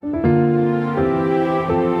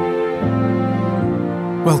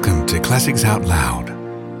Welcome to Classics Out Loud.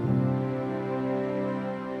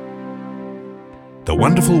 The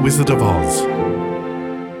Wonderful Wizard of Oz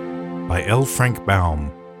by L. Frank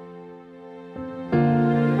Baum.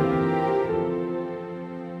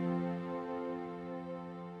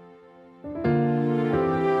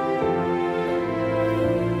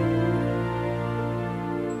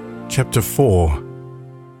 Chapter 4.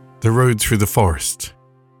 The Road Through the Forest.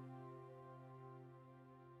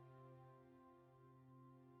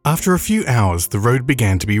 After a few hours, the road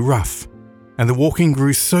began to be rough, and the walking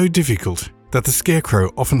grew so difficult that the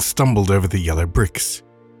Scarecrow often stumbled over the yellow bricks,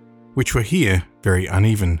 which were here very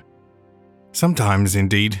uneven. Sometimes,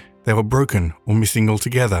 indeed, they were broken or missing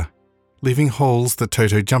altogether, leaving holes that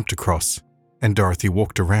Toto jumped across, and Dorothy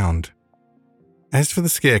walked around. As for the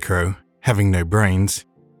Scarecrow, having no brains,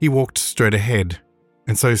 he walked straight ahead,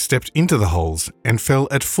 and so stepped into the holes and fell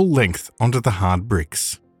at full length onto the hard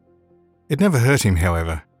bricks. It never hurt him,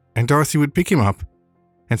 however, and Dorothy would pick him up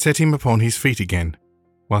and set him upon his feet again,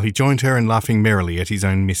 while he joined her in laughing merrily at his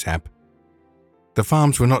own mishap. The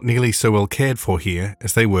farms were not nearly so well cared for here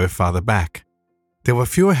as they were farther back. There were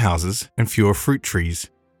fewer houses and fewer fruit trees,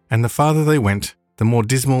 and the farther they went, the more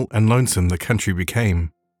dismal and lonesome the country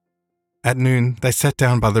became. At noon, they sat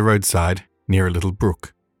down by the roadside, near a little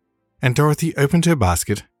brook, and Dorothy opened her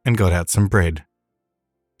basket and got out some bread.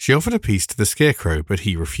 She offered a piece to the Scarecrow, but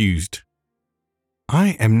he refused.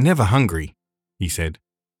 "I am never hungry," he said,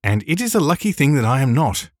 "and it is a lucky thing that I am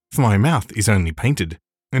not, for my mouth is only painted,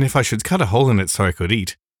 and if I should cut a hole in it so I could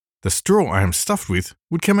eat, the straw I am stuffed with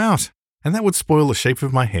would come out, and that would spoil the shape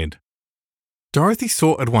of my head." Dorothy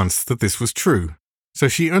saw at once that this was true, so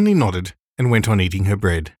she only nodded and went on eating her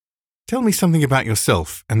bread. "Tell me something about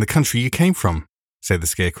yourself and the country you came from," said the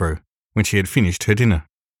Scarecrow, when she had finished her dinner.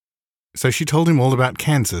 So she told him all about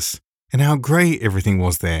Kansas, and how grey everything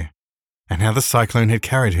was there, and how the cyclone had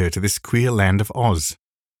carried her to this queer land of Oz.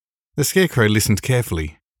 The Scarecrow listened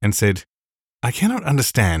carefully and said, "I cannot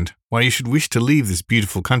understand why you should wish to leave this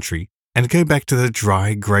beautiful country and go back to the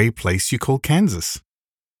dry, grey place you call Kansas."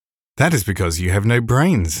 "That is because you have no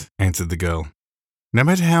brains," answered the girl. "No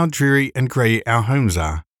matter how dreary and grey our homes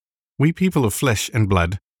are, we people of flesh and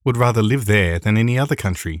blood would rather live there than any other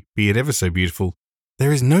country, be it ever so beautiful.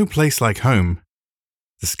 There is no place like home."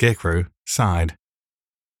 The Scarecrow sighed.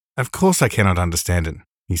 "Of course I cannot understand it,"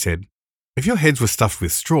 he said. "If your heads were stuffed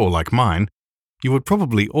with straw like mine, you would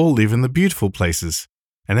probably all live in the beautiful places,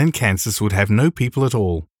 and then Kansas would have no people at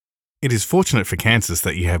all. It is fortunate for Kansas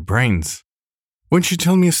that you have brains." "Won't you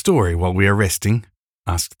tell me a story while we are resting?"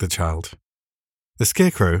 asked the child. The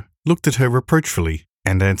Scarecrow looked at her reproachfully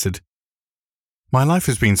and answered, "My life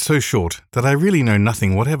has been so short that I really know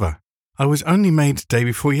nothing whatever. I was only made day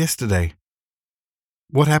before yesterday.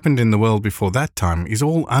 What happened in the world before that time is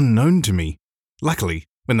all unknown to me. Luckily,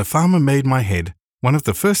 when the farmer made my head, one of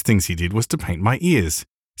the first things he did was to paint my ears,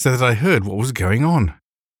 so that I heard what was going on.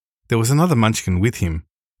 There was another munchkin with him,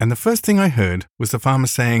 and the first thing I heard was the farmer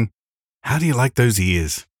saying, 'How do you like those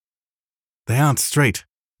ears?' 'They aren't straight,'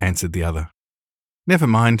 answered the other. 'Never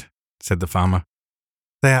mind,' said the farmer.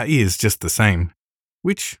 'They are ears just the same,'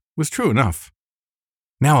 which was true enough.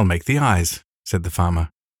 'Now I'll make the eyes,' said the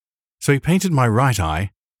farmer. So he painted my right eye,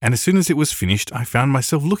 and as soon as it was finished I found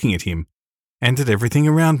myself looking at him, and at everything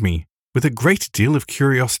around me, with a great deal of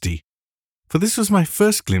curiosity, for this was my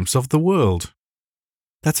first glimpse of the world."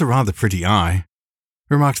 "That's a rather pretty eye,"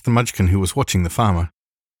 remarked the munchkin who was watching the farmer.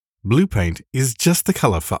 "Blue paint is just the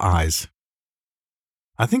colour for eyes."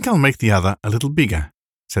 "I think I'll make the other a little bigger,"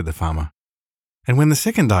 said the farmer. And when the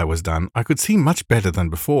second eye was done, I could see much better than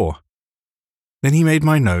before. Then he made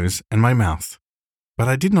my nose and my mouth. But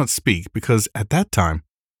I did not speak because at that time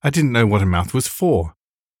I didn't know what a mouth was for.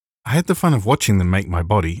 I had the fun of watching them make my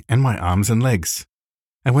body and my arms and legs.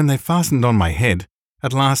 And when they fastened on my head,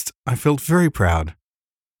 at last I felt very proud,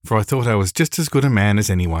 for I thought I was just as good a man as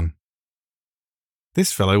anyone.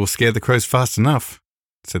 "This fellow will scare the crows fast enough,"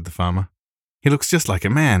 said the farmer. "He looks just like a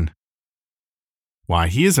man." "Why,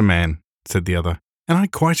 he is a man," said the other, and I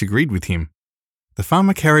quite agreed with him. The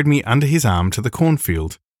farmer carried me under his arm to the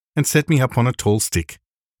cornfield and set me up on a tall stick,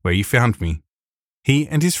 where he found me. He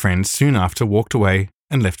and his friends soon after walked away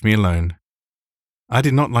and left me alone. I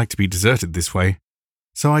did not like to be deserted this way,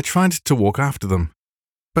 so I tried to walk after them,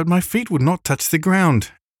 but my feet would not touch the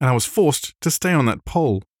ground, and I was forced to stay on that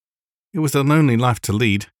pole. It was a lonely life to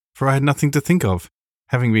lead, for I had nothing to think of,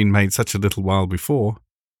 having been made such a little while before.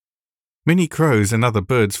 Many crows and other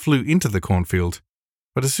birds flew into the cornfield,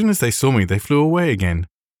 but as soon as they saw me they flew away again,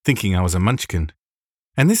 thinking I was a munchkin.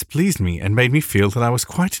 And this pleased me and made me feel that I was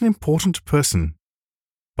quite an important person.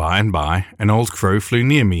 By and by, an old crow flew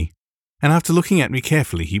near me, and after looking at me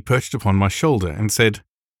carefully, he perched upon my shoulder and said,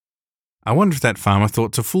 "I wonder if that farmer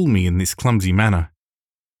thought to fool me in this clumsy manner.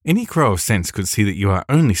 Any crow of sense could see that you are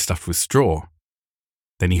only stuffed with straw."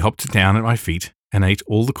 Then he hopped down at my feet and ate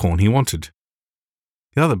all the corn he wanted.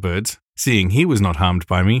 The other birds, seeing he was not harmed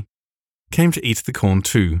by me, came to eat the corn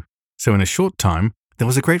too, so in a short time there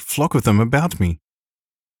was a great flock of them about me.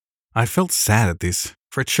 I felt sad at this,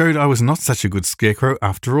 for it showed I was not such a good scarecrow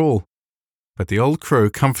after all. But the old crow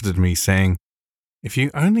comforted me, saying, "If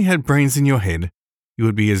you only had brains in your head, you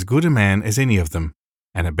would be as good a man as any of them,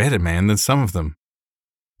 and a better man than some of them.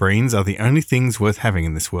 Brains are the only things worth having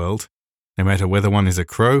in this world, no matter whether one is a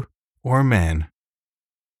crow or a man."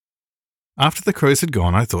 After the crows had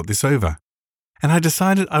gone, I thought this over, and I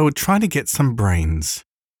decided I would try to get some brains.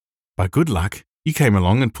 By good luck, you came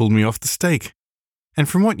along and pulled me off the stake, and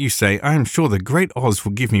from what you say, I am sure the great Oz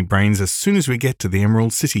will give me brains as soon as we get to the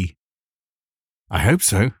Emerald City. "I hope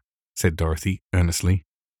so," said Dorothy earnestly,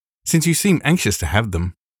 "since you seem anxious to have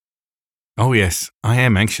them." "Oh yes, I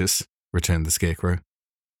am anxious," returned the Scarecrow.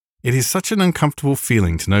 "It is such an uncomfortable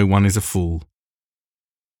feeling to know one is a fool."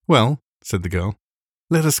 "Well," said the girl,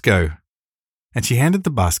 "let us go." And she handed the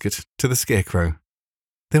basket to the Scarecrow.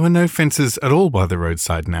 There were no fences at all by the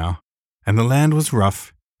roadside now, and the land was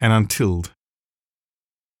rough and untilled.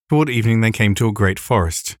 Toward evening they came to a great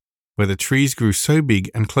forest, where the trees grew so big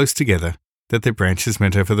and close together that their branches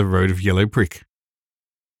met over the road of yellow brick.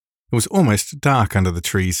 It was almost dark under the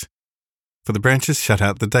trees, for the branches shut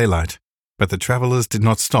out the daylight, but the travellers did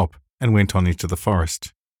not stop and went on into the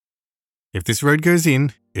forest. "If this road goes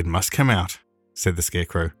in, it must come out," said the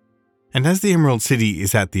Scarecrow. "And as the Emerald City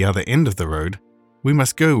is at the other end of the road, we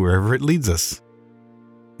must go wherever it leads us."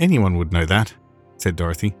 "Anyone would know that," said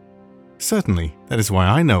Dorothy. "Certainly, that is why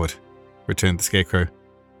I know it," returned the Scarecrow.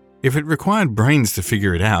 "If it required brains to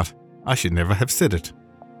figure it out, I should never have said it."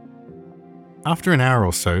 After an hour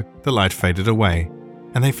or so, the light faded away,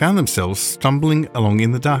 and they found themselves stumbling along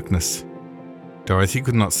in the darkness. Dorothy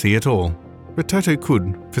could not see at all, but Toto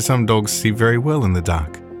could, for some dogs see very well in the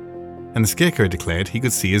dark, and the Scarecrow declared he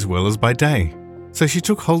could see as well as by day, so she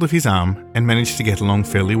took hold of his arm and managed to get along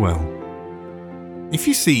fairly well. "If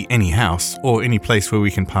you see any house or any place where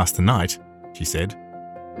we can pass the night," she said,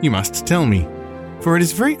 "you must tell me, for it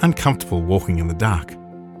is very uncomfortable walking in the dark."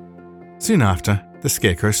 Soon after, the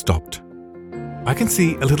Scarecrow stopped. "I can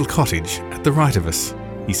see a little cottage at the right of us,"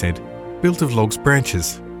 he said, "built of logs'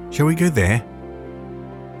 branches. Shall we go there?"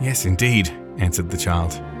 "Yes, indeed," answered the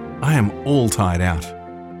child. "I am all tired out."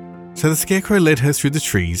 So the Scarecrow led her through the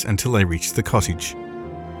trees until they reached the cottage,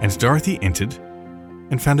 and Dorothy entered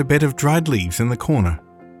and found a bed of dried leaves in the corner.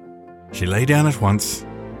 She lay down at once,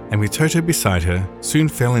 and with Toto beside her, soon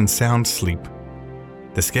fell in sound sleep.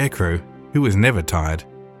 The Scarecrow, who was never tired,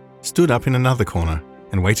 stood up in another corner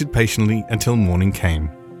and waited patiently until morning came.